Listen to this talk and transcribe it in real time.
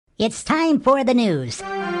It's time for the news.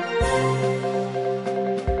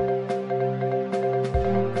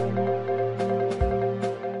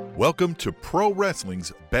 Welcome to Pro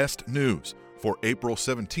Wrestling's Best News for April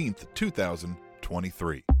 17th,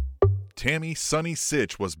 2023. Tammy Sunny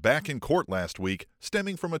Sytch was back in court last week,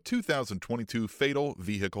 stemming from a 2022 fatal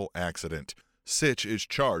vehicle accident. Sytch is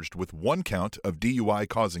charged with 1 count of DUI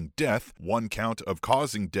causing death, 1 count of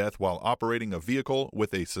causing death while operating a vehicle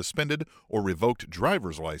with a suspended or revoked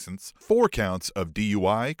driver's license, 4 counts of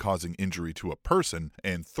DUI causing injury to a person,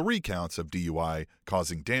 and 3 counts of DUI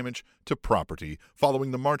causing damage to property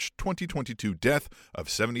following the March 2022 death of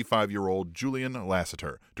 75-year-old Julian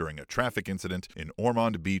Lassiter during a traffic incident in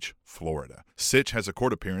Ormond Beach, Florida. Sytch has a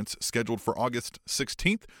court appearance scheduled for August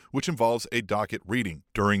 16th, which involves a docket reading.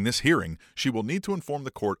 During this hearing, she will need to inform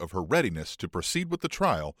the court of her readiness to proceed with the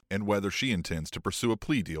trial and whether she intends to pursue a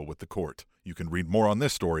plea deal with the court. You can read more on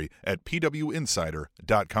this story at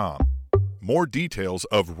pwinsider.com. More details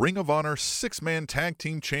of Ring of Honor 6-man tag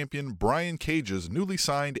team champion Brian Cage's newly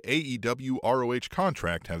signed AEW ROH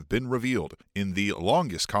contract have been revealed. In the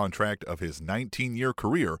longest contract of his 19-year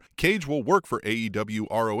career, Cage will work for AEW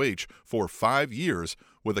ROH for 5 years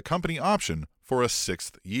with a company option for a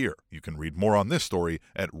 6th year. You can read more on this story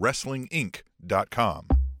at WrestlingInc.com.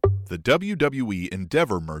 The WWE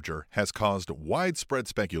Endeavor merger has caused widespread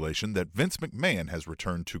speculation that Vince McMahon has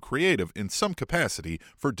returned to creative in some capacity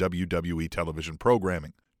for WWE television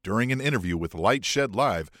programming. During an interview with Light Shed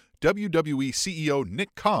Live, WWE CEO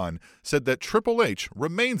Nick Khan said that Triple H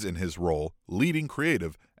remains in his role leading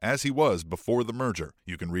creative as he was before the merger.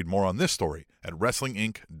 You can read more on this story at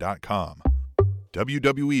WrestlingInc.com.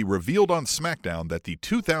 WWE revealed on SmackDown that the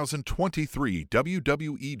 2023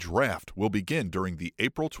 WWE Draft will begin during the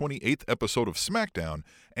April 28th episode of SmackDown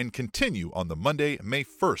and continue on the Monday, May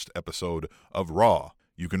 1st episode of Raw.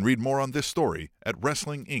 You can read more on this story at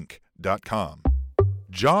WrestlingInc.com.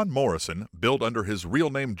 John Morrison, billed under his real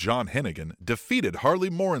name John Hennigan, defeated Harley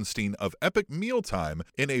Morenstein of Epic Mealtime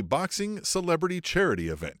in a boxing celebrity charity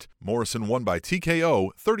event. Morrison won by TKO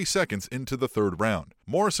 30 seconds into the 3rd round.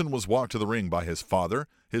 Morrison was walked to the ring by his father,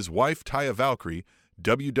 his wife Taya Valkyrie,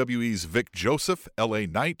 WWE's Vic Joseph, LA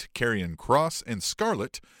Knight, Karrion Kross, and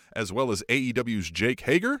Scarlett, as well as AEW's Jake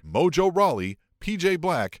Hager, Mojo Rawley, PJ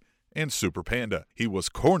Black, and Super Panda. He was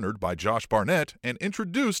cornered by Josh Barnett and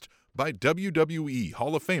introduced by WWE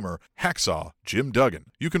Hall of Famer Hacksaw Jim Duggan.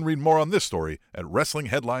 You can read more on this story at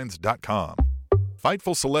WrestlingHeadlines.com.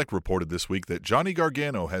 Fightful Select reported this week that Johnny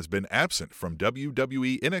Gargano has been absent from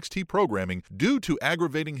WWE NXT programming due to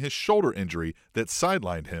aggravating his shoulder injury that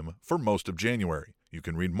sidelined him for most of January. You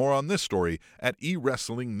can read more on this story at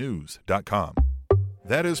eWrestlingNews.com.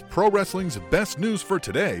 That is Pro Wrestling's Best News for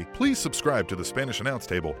today. Please subscribe to the Spanish Announce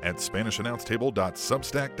Table at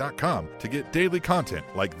SpanishAnnounceTable.substack.com to get daily content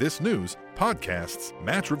like this news, podcasts,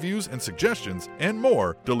 match reviews and suggestions, and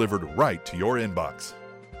more delivered right to your inbox.